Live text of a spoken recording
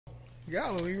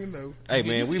Y'all don't even know. Hey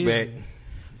man, we back.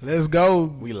 Let's go.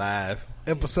 We live.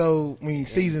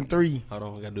 Season 3. Hold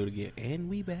on, we gotta do it again. And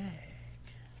we back.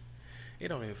 It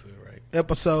don't even feel right.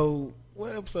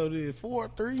 What episode is it? 4,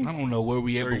 3? I don't know where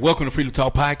we at, but welcome to Freedom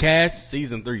Talk Podcast.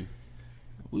 Season 3.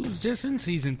 We was just in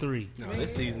season 3. No,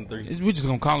 it's season 3. We're just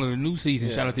gonna call it a new season.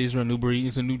 Yeah. Shout out to Israel New Breed.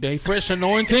 It's a new day, fresh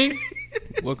anointing.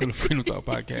 Welcome to Freedom Talk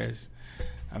Podcast.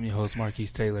 I'm your host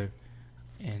Marquise Taylor,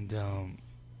 and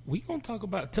we gonna talk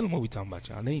about. Tell them what we talking about,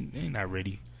 y'all. They not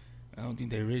ready. I don't think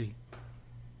they ready.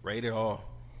 Rated R.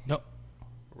 No.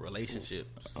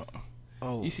 Relationships.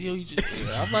 You see how you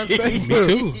just? I'm about to say, Me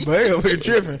too. But they over here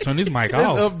tripping. Turn this mic There's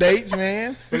off. updates,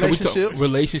 man. Relationships.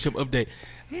 Relationship update.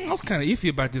 I was kind of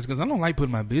iffy about this because I don't like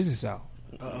putting my business out.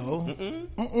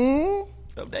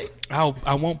 Update.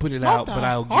 I won't put it out, but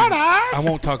I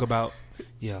won't talk about.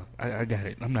 Yeah, I got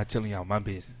it. I'm not telling y'all my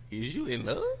business. Is you in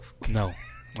love? No,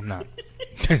 I'm not.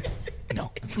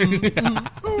 No.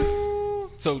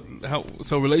 So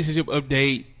relationship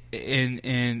update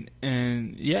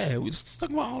and yeah, we just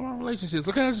talking about all our relationships.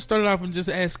 So kind of just started off and just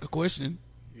ask a question.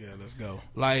 Yeah, let's go.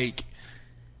 Like,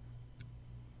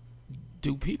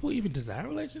 do people even desire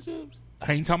relationships?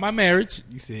 I ain't talking about marriage.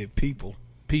 You said people.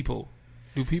 People.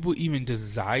 Do people even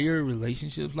desire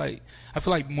relationships? Like, I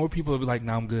feel like more people will be like,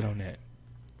 "Nah, I'm good on that."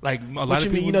 Like a lot What of you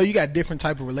people, mean? You know, you got different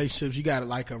type of relationships. You got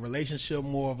like a relationship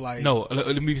more of like No,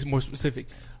 let me be more specific.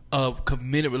 Of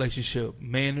committed relationship,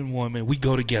 man and woman, we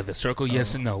go together. Circle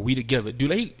yes and no. We together. Do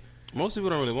they? Most people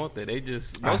don't really want that. They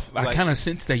just. I kind of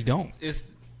sense they don't.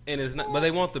 It's not, but they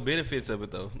want the benefits of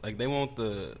it though. Like they want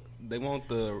the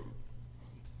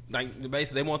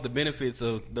basically they want the benefits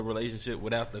of the relationship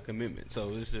without the commitment. So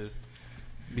it's just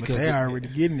because they already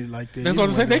getting it like that. That's what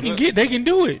I said. They can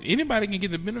do it. Anybody can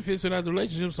get the benefits without the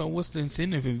relationship. So what's the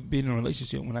incentive of being in a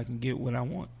relationship when I can get what I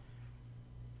want?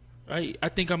 Right? I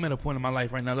think I'm at a point in my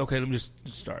life right now. Okay, let me just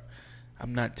start.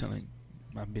 I'm not telling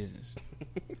my business,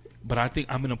 but I think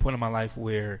I'm in a point in my life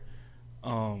where,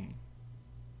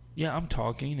 yeah, I'm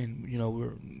talking and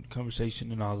we're in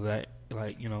conversation and all of that.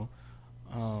 Like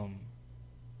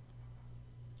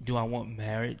do I want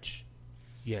marriage?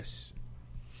 Yes,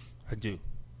 I do.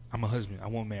 I'm a husband. I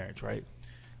want marriage, right?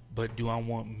 But do I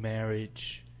want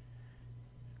marriage?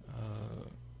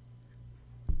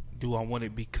 Do I want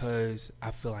it because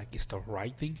I feel like it's the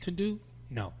right thing to do?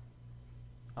 No.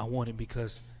 I want it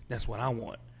because that's what I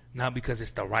want. Not because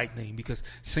it's the right thing. Because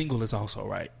single is also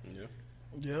right.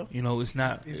 Yeah. It's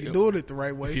not. If you're doing it the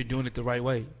right way. If you're doing it the right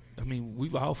way. I mean,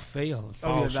 we've all failed.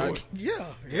 Short. Yeah.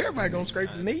 Everybody gonna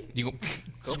scrape the knee. You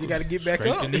got to get back up.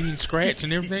 Scrape the knee and scratch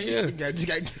and everything. Yeah. You got to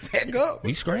get back up.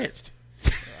 We scratched.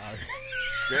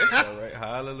 scratch. All right.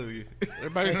 Hallelujah.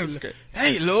 Everybody knows scratch.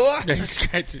 Hey, Lord. They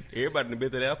scratched it. Everybody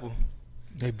bit that apple.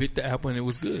 They bit the apple and it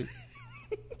was good.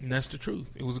 And that's the truth.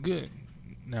 It was good.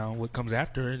 Now, what comes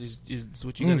after it is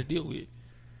what you got to deal with.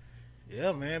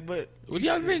 Yeah, man. But what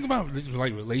y'all think about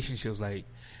like relationships? Like,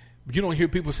 you don't hear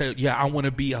people say, "Yeah, I want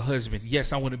to be a husband."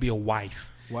 Yes, I want to be a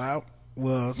wife. Wow.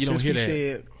 Well, you don't hear that.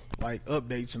 Said like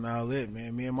updates and all that,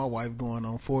 man. Me and my wife going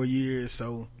on 4 years,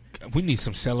 so we need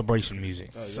some celebration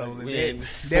music. So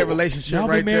that relationship y'all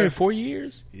right been married there. 4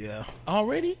 years? Yeah.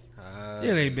 Already? It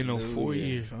ain't been no 4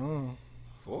 years.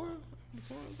 4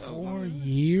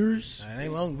 years? It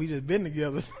ain't long. We just been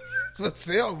together for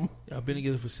 7. Y'all been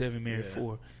together for 7, married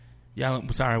 4. Y'all,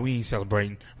 I'm sorry, we ain't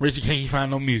celebrating. Richard, can't you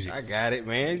find no music? I got it,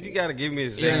 man. You got to give me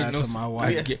a shout out to my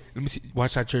wife. Let me see.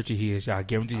 Watch how churchy he is, y'all. I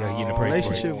guarantee y'all getting a praise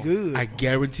break. Relationship good. I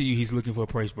guarantee you he's looking for a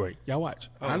praise break. Y'all watch.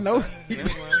 I know. The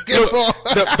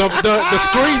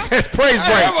screen says praise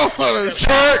break.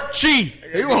 Churchy.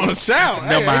 He want to shout.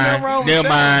 Never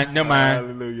mind.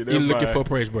 Hallelujah. You're looking for a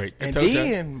praise break. And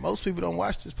then most people don't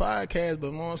watch this podcast, but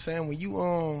you know what I'm saying? When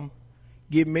you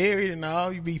get married and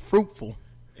all, you be fruitful.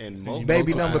 And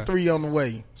baby number 3 on the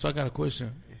way. So I got a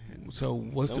question. So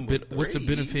what's the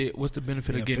benefit? What's the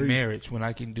benefit of getting 3. married when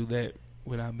I can do that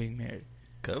without being married?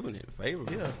 Covenant, favor.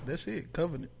 Yeah, that's it.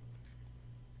 Covenant.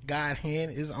 God's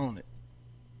hand is on it.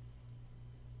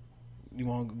 You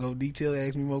want to go detail?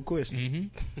 Ask me more questions.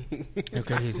 Mm-hmm.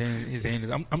 Okay, his hand is.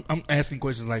 I'm asking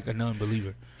questions like a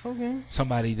non-believer. Okay.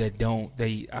 Somebody that don't.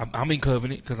 I'm in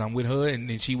covenant because I'm with her and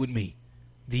then she with me.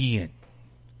 The end.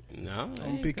 No,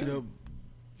 I'm picking up.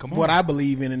 Come on. What I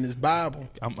believe in this Bible.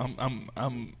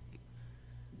 I'm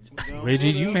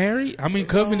Reggie, you married? I'm in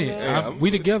covenant.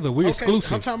 We together. We're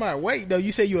exclusive. I'm talking about. Wait, though.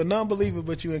 You say you're a non-believer,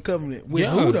 but you're in covenant with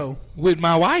who though? With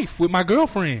my wife, with my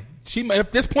girlfriend. She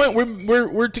at this point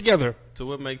we're together. So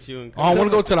what makes you in covenant? I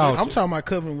want to go to the altar. I'm talking about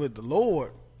covenant with the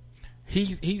Lord.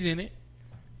 He's in it.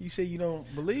 You say you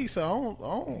don't believe, so I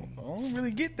don't really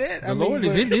get that. The Lord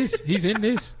is in this. He's in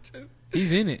this.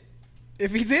 He's in it.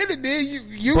 If he's in it, then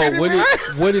you But get it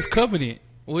right. what is covenant?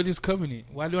 What is covenant?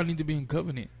 Why do I need to be in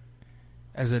covenant?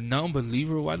 As a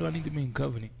non-believer, why do I need to be in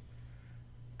covenant?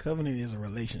 Covenant is a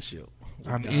relationship.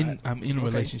 I'm in a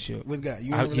relationship with God.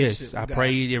 You in a relationship yes, I with God.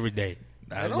 prayed every day.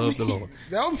 I love the Lord.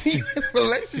 That don't mean in a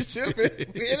relationship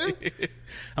with him.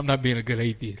 I'm not being a good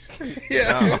atheist.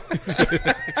 Yeah.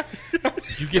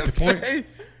 You get the point?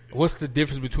 What's the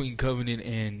difference between covenant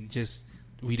and just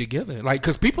we together? Like,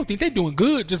 because people think they're doing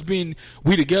good just being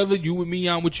we together, you with me,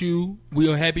 I'm with you.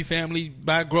 We a happy family,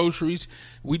 buy groceries.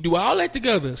 We do all that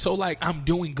together. So, like, I'm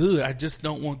doing good. I just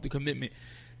don't want the commitment.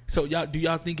 So, do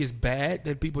y'all think it's bad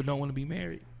that people don't want to be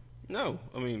married? No.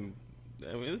 I mean,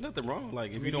 there's nothing wrong.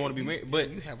 Like, if you don't want to be married.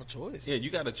 But you have a choice. Yeah, you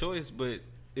got a choice, but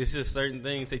it's just certain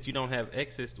things that you don't have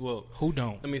access to. Well, who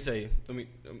don't? Let me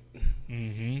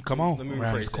come on, let me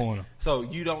around rephrase this that. corner. So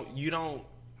you don't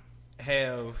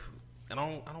have. I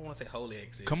don't want to say holy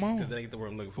access. Come on, because that ain't the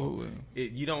word I'm looking for. Well,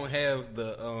 you don't have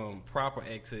the proper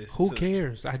access. Who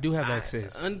cares? I do have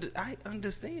access. I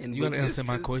understand. You got to answer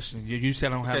my question. You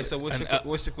said I don't have. Okay, so what's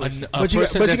your question? A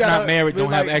person that's not married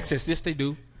don't have access. Yes, they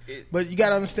do. But you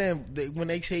gotta understand that when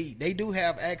they say they do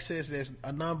have access, that's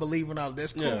a non-believer. Now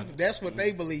that's cool. Yeah. That's what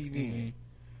they believe in. Mm-hmm.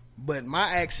 But my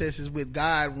access is with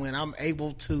God when I'm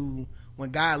able to. When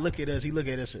God look at us, He look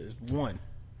at us as one.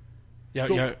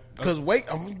 Yeah. Because wait,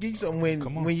 I'm gonna give you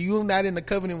something. When you're not in the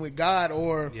covenant with God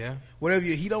or whatever,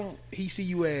 He see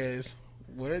you as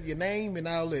whatever your name and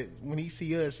all that. When He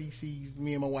see us, He sees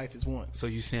me and my wife as one. So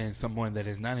you saying someone that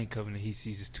is not in covenant, He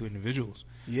sees as two individuals.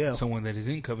 Yeah. Someone that is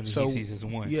in covenant, He sees as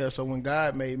one. Yeah. So when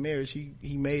God made marriage,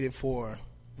 He made it for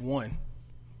one.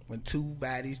 When two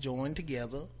bodies join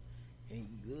together, and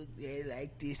you look at it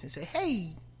like this and say,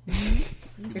 "Hey."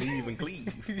 Leave and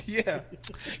cleave. Yeah.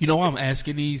 You know why I'm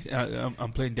asking these?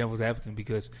 I'm playing devil's advocate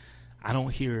because I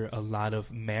don't hear a lot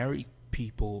of married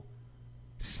people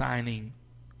signing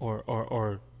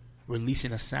or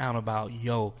releasing a sound about,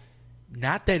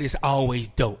 not that it's always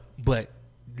dope, but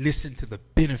listen to the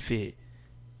benefit.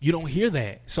 You don't hear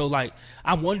that. So, like,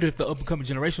 I wonder if the up-and-coming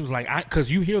generation was like,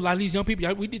 because you hear a lot of these young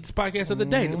people, we did this podcast the other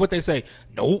day, what they say,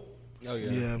 nope. Oh,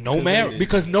 yeah. No marriage.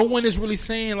 Because no one is really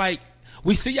saying, like,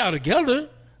 we see y'all together,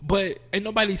 but ain't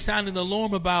nobody sounding the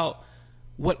alarm about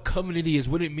what covenant is,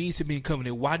 what it means to be in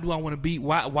covenant. Why do I want to be?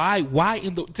 Why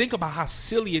think about how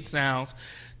silly it sounds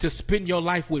to spend your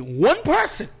life with one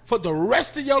person for the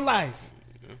rest of your life,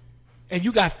 and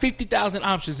you got 50,000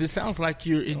 options. It sounds like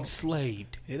you're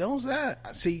enslaved. It don't sound.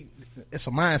 See, it's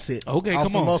a mindset. Okay,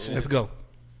 come on, let's go.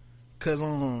 Cause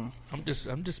I'm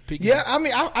just picking. Yeah, I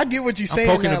mean, I get what you're saying.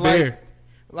 I'm poking now, a bear.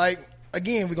 Like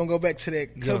again, we're gonna go back to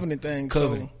that covenant thing.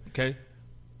 Covenant. So, okay.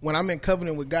 When I'm in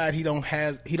covenant with God, He don't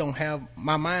have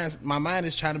my mind. My mind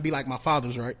is trying to be like my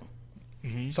father's, right?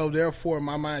 Mm-hmm. So therefore,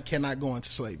 my mind cannot go into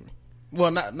slavery.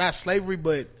 Well, not slavery,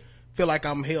 but feel like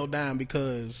I'm held down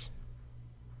because,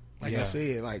 like I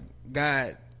said, like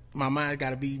God, my mind got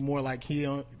to be more like He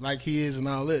is and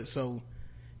all that. So,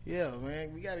 yeah,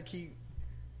 man, we got to keep.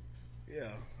 Yeah,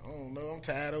 I don't know. I'm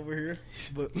tired over here,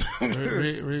 but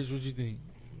Rich, what you think?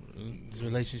 These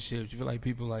relationships, you feel like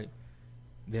people like.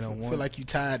 They don't want. Feel like you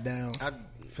tied down. I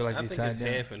feel like I think tied it's down.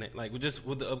 half and like just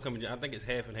with the upcoming. I think it's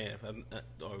half and half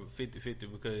or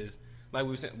 50-50 because like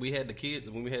we had the kids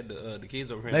when we had the kids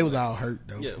over here. They was all hurt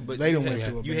though. Yeah, but they don't went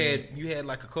through it. You had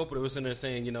like a couple that was in there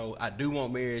saying I do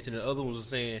want marriage, and the other ones were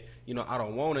saying I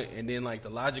don't want it, and then like the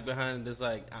logic behind it is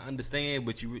like I understand,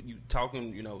 but you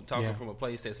talking from a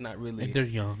place that's not really. And they're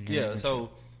young. Yeah,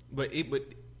 so but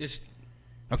it's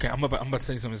okay. I'm about to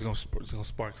say something that's gonna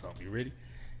spark something. You ready?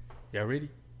 Y'all ready?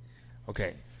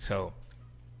 Okay, so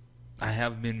I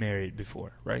have been married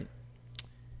before, right?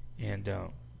 And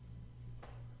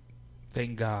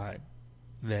thank God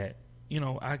that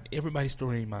everybody's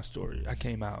story ain't my story. I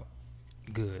came out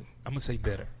good. I'm gonna say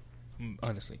better,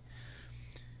 honestly.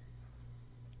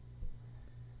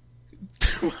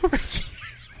 Why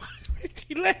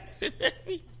Reggie laughing at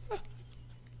me?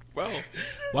 Bro,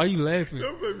 why you laughing?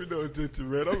 Don't make me no attention,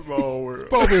 man. I'm in my own world.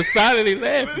 Bro, we're silently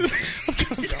laughing. I'm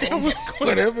trying to figure out what's going on.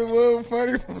 Whatever was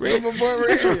funny,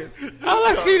 all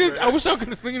I see is, I wish I could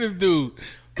have seen this dude.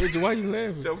 Reggie, why you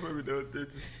laughing? Don't make me no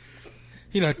attention.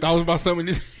 He done thought about something.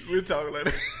 We're talking like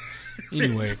that.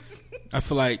 Anyway, I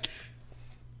feel like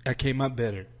I came out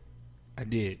better. I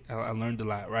did. I learned a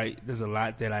lot, right? There's a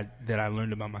lot that I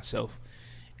learned about myself.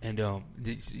 And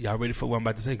y'all ready for what I'm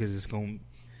about to say? Because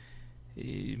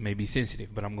it may be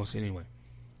sensitive, but I'm going to say it anyway.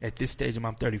 At this stage,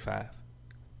 I'm 35.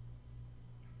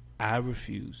 I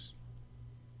refuse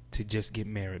to just get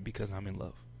married because I'm in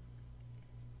love.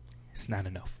 It's not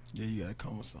enough. Yeah, you got to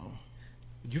come with something.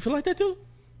 You feel like that too?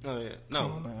 Oh yeah,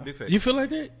 no, big fact. You feel like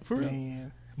that for real?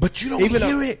 Man. But you don't Even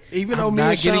hear though- it. even though I'm me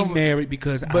not and Sean getting was- married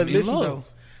because But I'm in listen love. though,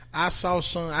 I saw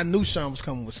Sean. I knew Sean was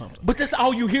coming with something. But that's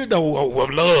all you hear though. Oh,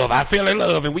 well, love. I fell in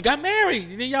love, and we got married.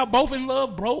 And then y'all both in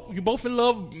love, broke. You both in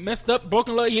love, messed up,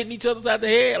 broken love, hitting each other side the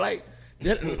head. Like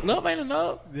that, love ain't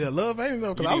enough. Yeah, love ain't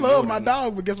enough. Because You I need love more my than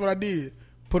dog, but guess what I did?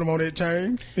 Put him on that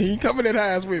chain. He ain't coming that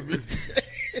house with me.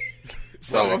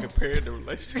 So so I compared the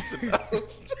relationships to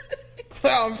those.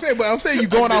 I'm saying you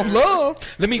going off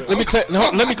love. Let me clarify.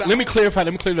 Let me clear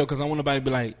it up because I want nobody to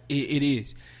be like it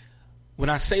is. When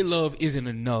I say love isn't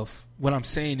enough, what I'm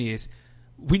saying is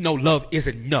we know love is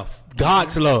enough.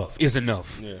 God's love is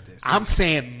enough. Yeah. I'm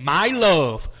saying my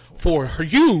love for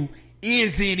you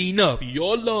isn't enough.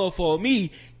 Your love for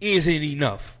me isn't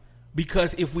enough.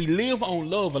 Because if we live on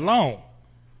love alone,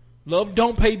 love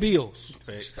don't pay bills.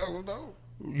 Facts. Oh, no.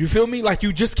 You feel me? Like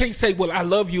you just can't say, "Well, I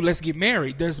love you. Let's get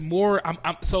married." There's more.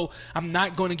 I'm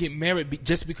not going to get married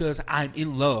just because I'm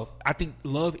in love. I think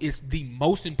love is the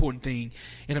most important thing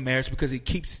in a marriage because it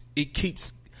keeps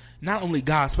not only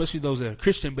God, especially those that are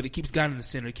Christian, but it keeps God in the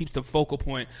center. It keeps the focal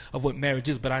point of what marriage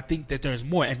is. But I think that there's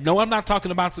more. And no, I'm not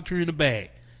talking about securing the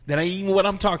bag. That ain't even what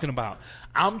I'm talking about.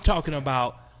 I'm talking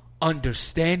about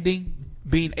understanding,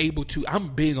 being able to.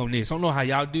 I'm big on this. I don't know how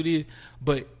y'all do this,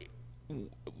 but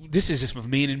this is just for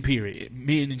men in period,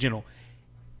 men in general.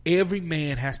 Every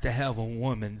man has to have a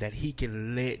woman that he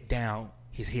can let down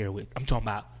his hair with. I'm talking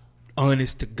about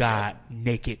honest to God,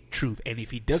 naked truth. And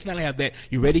if he does not have that,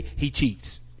 you ready? He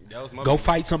cheats. Go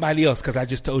fight somebody else because I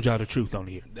just told y'all the truth on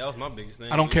here. That was my biggest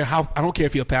thing. I don't care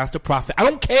if you're a pastor, prophet. I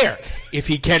don't care. If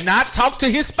he cannot talk to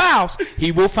his spouse,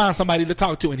 he will find somebody to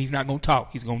talk to, and he's not going to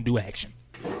talk. He's going to do action.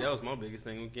 That was my biggest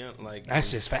thing. Like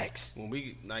that's just facts. When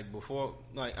we before,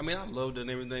 I mean, I loved it and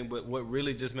everything, but what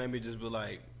really just made me just be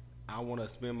like, I want to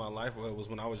spend my life with her was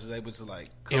when I was just able to like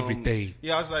come, everything.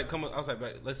 Yeah, I was like,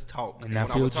 let's talk. And I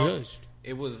feel judged.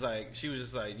 It was like she was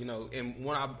just like, and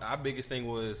one of our biggest thing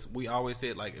was we always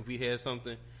said like if we had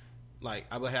something. Like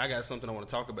I got something I want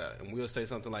to talk about, and we'll say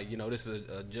something like, this is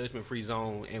a judgment-free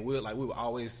zone, and we would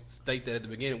always state that at the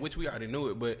beginning, which we already knew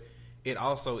it, but it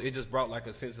just brought like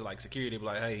a sense of like security,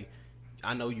 like, hey,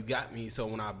 I know you got me, so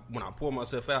when I pour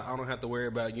myself out, I don't have to worry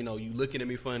about you looking at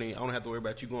me funny. I don't have to worry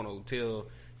about you going to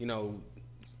tell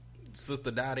Sister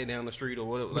Dottie down the street or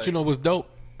whatever. But what's dope?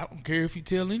 I don't care if you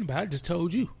tell anybody. I just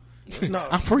told you. No,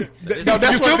 I'm free.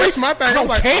 That's my thing. I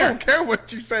don't care. I don't care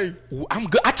what you say. I'm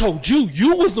good. I told you.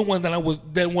 You was the one that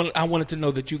I wanted to know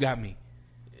that you got me.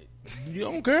 You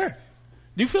don't care.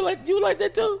 Do you feel like you like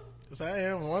that too? Yes, I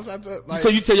am. Once so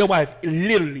you tell your wife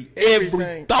literally everything.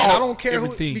 Every thought. And I don't care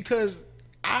everything. who because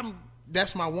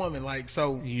that's my woman. Like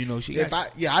so, she.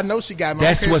 Got I know she got me.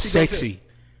 That's what's sexy.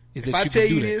 If I tell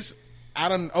you this, I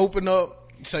done open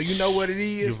up, so you know what it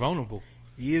is. You're vulnerable.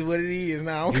 It is what it is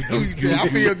now. I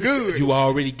feel good. You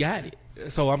already got it.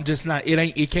 So I'm just not.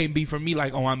 It can't be for me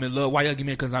like, oh, I'm in love. Why y'all give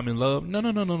me? Because I'm in love. No.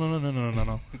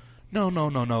 No.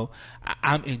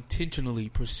 I'm intentionally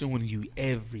pursuing you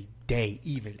every day,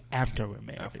 even after we're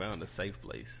married. I found a safe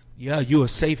place. Yeah, you're a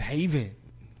safe haven.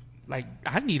 Like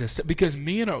I need because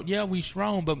men are we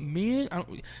strong, but men,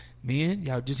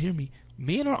 y'all just hear me.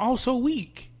 Men are also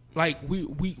weak. Like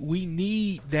we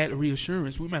need that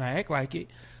reassurance. We might not act like it,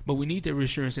 but we need that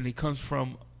reassurance, and it comes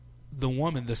from the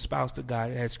woman, the spouse that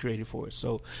God has created for us.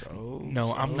 So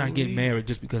I'm not getting married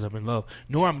just because I'm in love.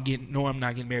 Nor I'm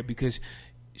not getting married because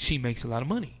she makes a lot of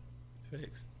money.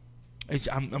 Thanks.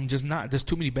 I'm just not. There's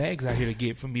too many bags out here to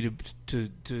get for me to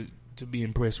be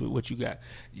impressed with what you got.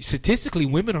 Statistically,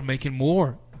 women are making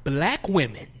more. Black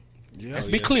women, let's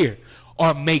be clear,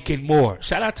 are making more.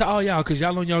 Shout out to all y'all because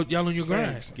y'all on your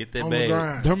grind. Get that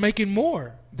bag. They're making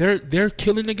more. They're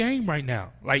killing the game right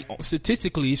now. Like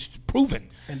statistically, it's proven.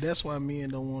 And that's why men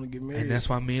don't want to get married. And that's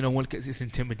why men don't want because it's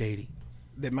intimidating.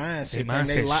 Their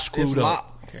mindset screwed up.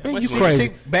 Man, you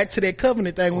crazy. Back to that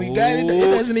covenant thing when you got it, it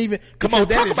doesn't even. Come on,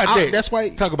 talk about that. That's why.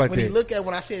 Talk about that. When you look at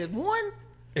what I said, one.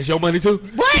 It's your money too.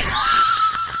 What?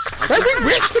 Like we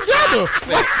rich together.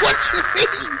 What you mean?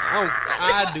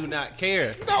 I do not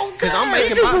care. Because I'm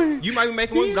making you might be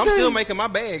making one, but I'm still making my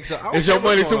bag. So it's your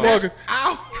money too, Morgan.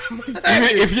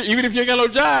 Even if you ain't got no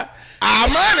job, our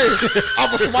money.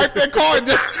 I'm gonna swipe that card.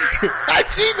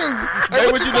 Like she do.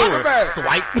 Hey, what you doing? About?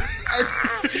 Swipe. Hey,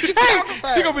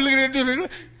 she gonna be looking at this.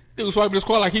 Dude swiping this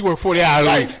card like he worked 40 hours.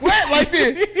 Like what? Like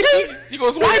this? You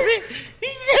gonna swipe it?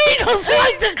 He gonna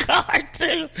swipe the card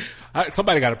too.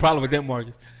 Somebody got a problem with that,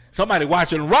 Marcus. Somebody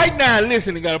watching right now,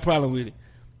 listening, got a problem with it.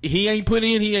 He ain't put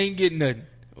in, he ain't getting nothing.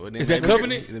 Well, is that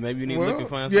covenant? Then maybe you need to look and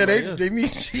find somebody else. They need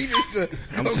she needs to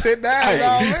go sit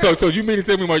down. So you mean to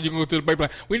tell me, Mark, you gonna go to the bank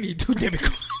like, we need 2 debit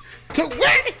cards? To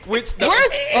what? Which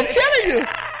What? I'm telling you.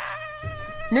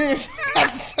 Man, she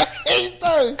got the same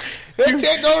thing. They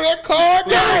can't go to that card.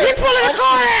 Yeah, he pulling the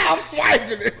card out. I'm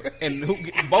swiping it.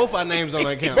 and both our names on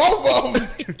the account. Both of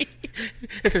them.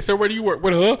 They said, "So where do you work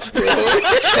with her?" Straight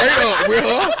up with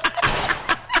her.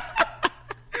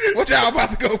 What y'all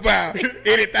about to go buy?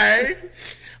 Anything?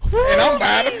 And I'm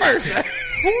buying the first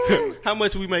thing. How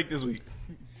much we make this week?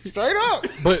 Straight up.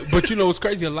 But you know what's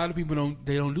crazy? A lot of people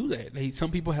don't do that.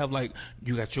 Some people have like,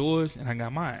 you got yours and I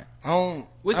got mine.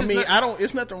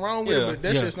 It's nothing wrong with it, but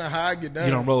that's just not how I get done.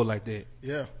 You don't roll like that.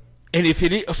 Yeah. And if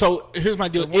it is, so here's my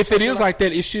deal. If it is like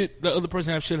that, the other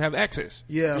person should have access.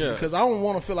 Yeah, because I don't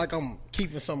want to feel like I'm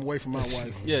keeping something away from my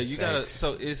wife. Yeah, you gotta.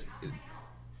 So it's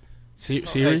Siri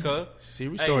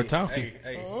started talking.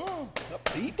 Hey.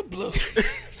 Eat the blood.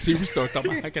 Siri started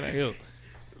talking. How can I help?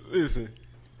 Listen,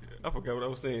 I forgot what I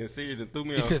was saying. Siri done threw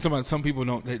me He off. said about some people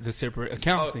don't the separate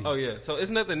account thing. Oh yeah, so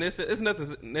it's nothing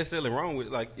necessarily wrong with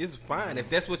it. Like, it's fine if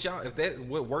that's what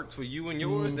what works for you and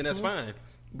yours, then that's fine.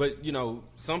 But you know,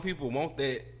 some people want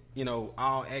that, you know,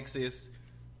 all access,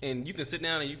 and you can sit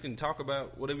down and you can talk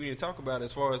about whatever you need to talk about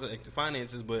as far as like the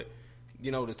finances. But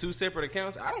you know, the two separate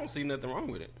accounts, I don't see nothing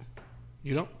wrong with it.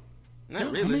 You don't?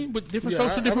 Not really. I mean, but different Yeah,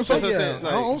 folks are I different would say, folks. yeah, Like-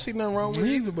 I don't see nothing wrong with it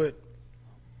either, but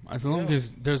As long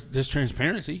as there's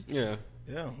transparency. Yeah.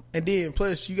 yeah. And then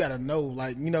plus you gotta know,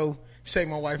 like, you know, say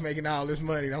my wife making all this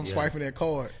money and I'm swiping that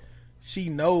card. She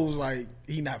knows like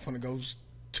he not gonna go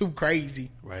too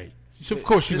crazy. Right. So of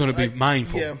course you're It's going to be like,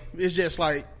 mindful. Yeah. It's just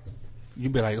like You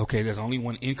be like, okay, there's only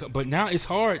one income. But now it's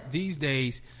hard these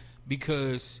days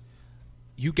because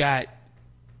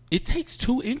it takes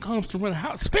two incomes to run a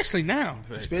house, especially now.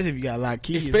 especially if you got a lot of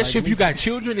kids. Especially like if you got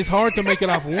children, it's hard to make it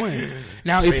off one.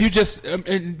 Now, if you just,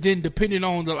 and then depending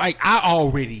on I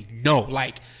already know,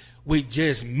 like, with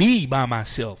just me by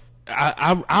myself,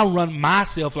 I run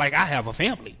myself like I have a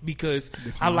family because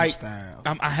I like,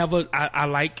 lifestyles. I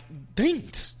like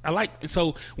things.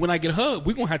 So when I get her,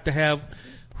 we're going to have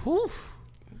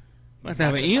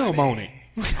an M on it.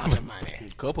 bunch of money.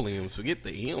 Couple M's. Forget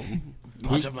the M.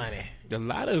 Bunch of money. A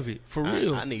lot of it, for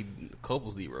real. I need a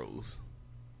couple zeros.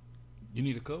 You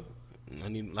need a couple? I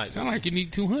need like. Sound like you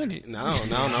need 200. No.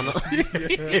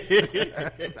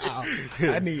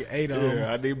 I need 8 of them.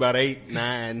 Yeah, I need about 8,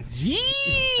 9.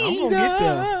 I'm gonna get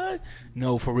there.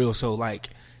 No, for real. So, like,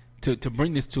 to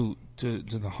bring this to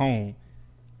the home,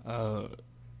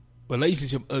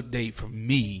 relationship update for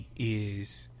me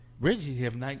is Reggie he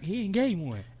ain't gave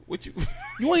one. What you?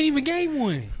 You ain't even gave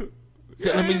one.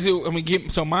 So, let me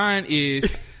get. So mine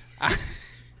is, I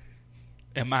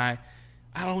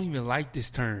don't even like this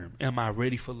term. Am I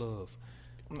ready for love?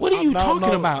 What are you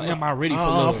talking about? Am I ready for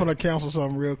love? I'm finna cancel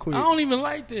something real quick. I don't even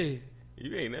like that.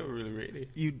 You ain't never really ready.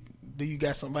 Do you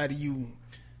got somebody you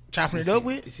chopping it up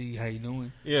with? See how you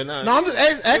doing? Yeah, no. No, I'm just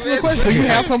asking the question. Do you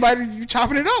have somebody you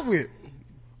chopping it up with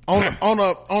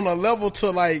on a level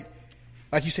to like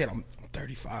you said? I'm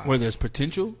 35. Where there's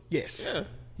potential? Yes. Yeah.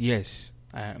 Yes,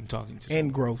 I'm talking to.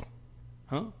 And growth.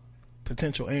 Huh?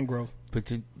 Potential and growth.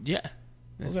 Yeah.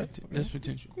 That's, Okay. that's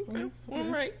potential. Okay. All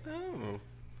right. I don't know.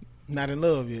 Not in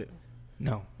love yet.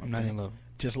 No, I'm not in love.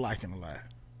 Just liking a lot.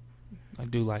 I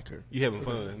do like her. You having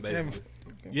fun, basically.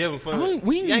 You having fun? I mean,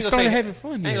 we ain't You even gonna started say- having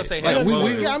fun I ain't yet. gonna say Like, having we-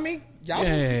 fun. Yeah, I mean, y'all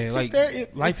Yeah, get like, there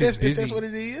if life is if busy. that's what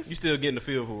it is. You still getting the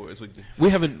feel for it. We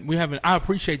haven't. I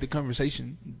appreciate the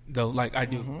conversation though. Like I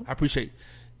do. I appreciate.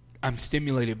 I'm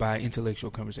stimulated by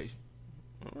intellectual conversation.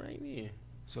 All right, yeah.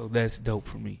 So that's dope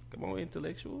for me. Come on,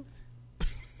 intellectual.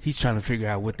 He's trying to figure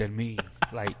out what that means.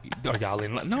 Like, are y'all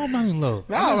in love? No, I'm not in love.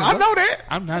 No, I know that.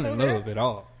 I'm not in love at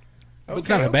all. But it's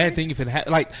Okay, not a bad okay. thing if it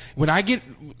like when I get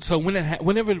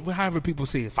whenever however people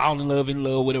say it, fall in love,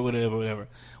 whatever.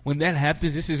 When that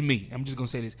happens, this is me. I'm just gonna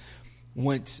say this.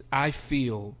 Once I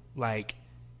feel like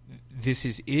this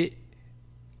is it,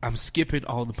 I'm skipping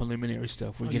all the preliminary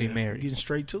stuff. We're getting married. Getting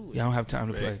straight to it. Yeah, I don't have time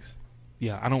to play. Facts.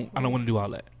 Yeah, I don't want to do all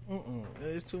that.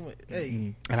 It's too much.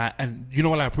 Hey, And you know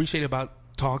what I appreciate about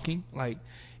talking, like,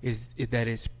 is that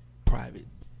it's private.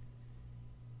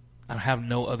 I have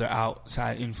no other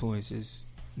outside influences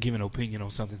giving an opinion on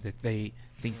something that they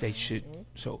think they should.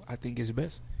 So I think it's the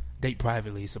best. Date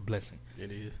privately, it's a blessing.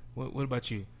 It is. What about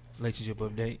you? Relationship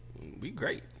update? We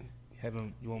great.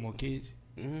 You want more kids?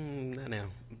 Not now.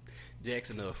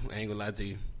 Jackson enough. I ain't gonna lie to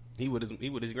you. He with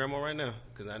his grandma right now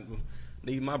because I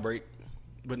need my break.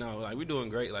 But no, like, we doing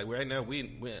great. Like, right now I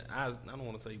don't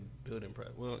want to say building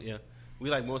process. Well, yeah, we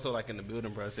like more so like in the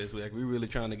building process. We really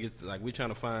trying to get to, like, we trying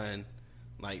to find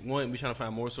Like, one, we trying to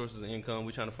find more sources of income.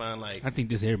 We trying to find, like... I think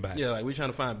this everybody. Yeah, like, we trying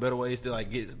to find better ways to, like,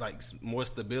 get, like, more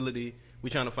stability. We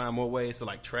trying to find more ways to,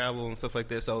 like, travel and stuff like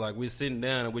that. So, like, we're sitting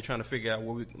down and we're trying to figure out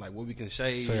what we can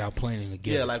shave. So y'all planning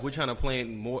together. Yeah, like, we're trying to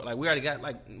plan more. Like, we already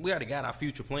got our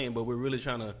future plan, but we're really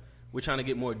trying to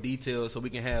get more details so we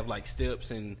can have, like,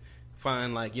 steps and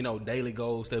find, like, you know, daily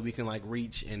goals that we can, like,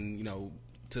 reach and, you know,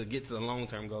 to get to the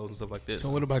long-term goals and stuff like that. So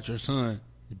what about your son,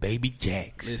 Baby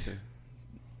Jax? Listen.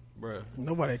 Bruh.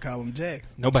 Nobody call him Jack.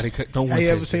 Nobody don't want Have you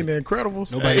to ever seen The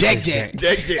Incredibles? Nobody Jack says Jack.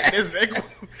 Jack. That's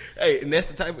hey, and that's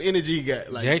the type of energy he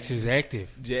got. Like, Jax is active.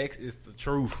 Jax is the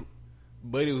truth.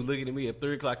 Buddy was looking at me at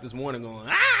 3 o'clock this morning going,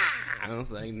 ah! I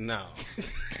was like, no.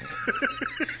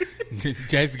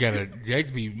 Jax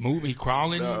be moving, he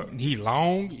crawling, No. he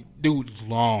long. Dude's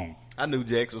long. I knew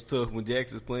Jax was tough when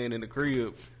Jax was playing in the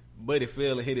crib. Buddy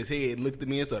fell and hit his head, looked at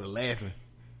me and started laughing.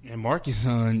 And Marcus'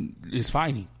 son is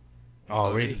fighting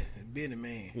already. Been a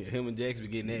man. Yeah, him and Jax be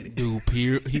getting at it. Dude,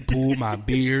 he pulled my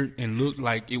beard and looked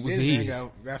like it was This his. man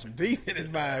got some deep in his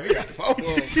mind. He got 4 of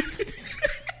them.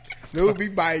 Dude be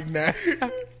biting now.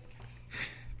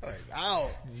 Like,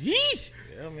 oh. Yeesh.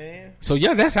 Yeah, man. So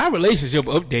yeah, that's our relationship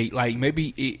update. Like maybe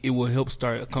it will help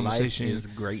start a conversation. Life is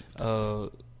great.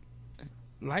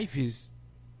 Life is.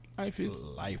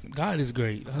 Life. God is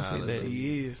great. I'll say that.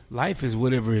 He is. Life is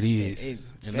whatever it is.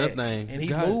 Another Facts. thing. And he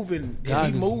God- moving. God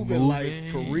And he is moving like moving.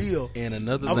 for real. And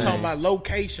another I'm thing. talking about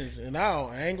locations, and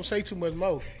I ain't gonna say too much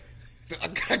more.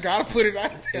 I gotta put it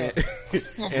out there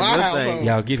for my Another household. thing,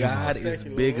 Y'all get him God off. is Thank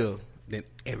you, bigger Lord. than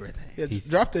everything. Yeah, He's-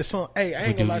 drop that song. Hey, I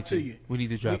ain't gonna lie to you. We need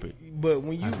to drop it. But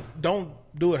when you don't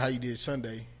do it how you did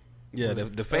Sunday, Yeah,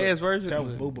 the fast version. that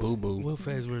was boo boo. Boo. What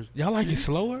fast version? Y'all like it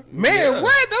slower? Man, Yeah.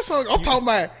 what? That song I'm talking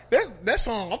about. That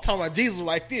song I'm talking about. Jesus was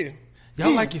like this.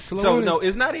 Y'all like it slower? So no,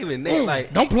 it's not even that.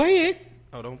 Like, Don't play it.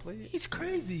 oh, don't play it. He's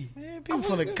crazy. Man, people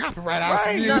from the copyright out some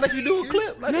Right, music. not if you do a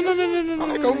clip. Like, No.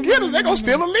 They gonna get us. They gonna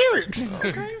steal the lyrics.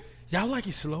 Okay. Y'all like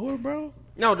it slower, bro?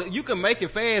 No, you can make it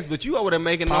fast, but you over there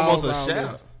making Pause almost a around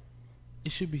shout.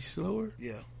 It should be slower,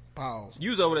 Yeah. Pause. You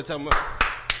was over there talking about.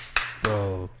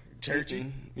 bro.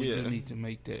 Churchy. We do Yeah, need to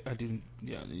make that. I do.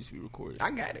 Yeah, it needs to be recorded.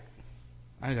 I got it.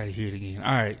 I gotta hear it again.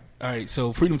 All right.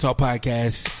 So Freedom Talk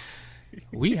Podcast.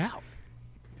 We out.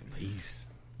 Peace.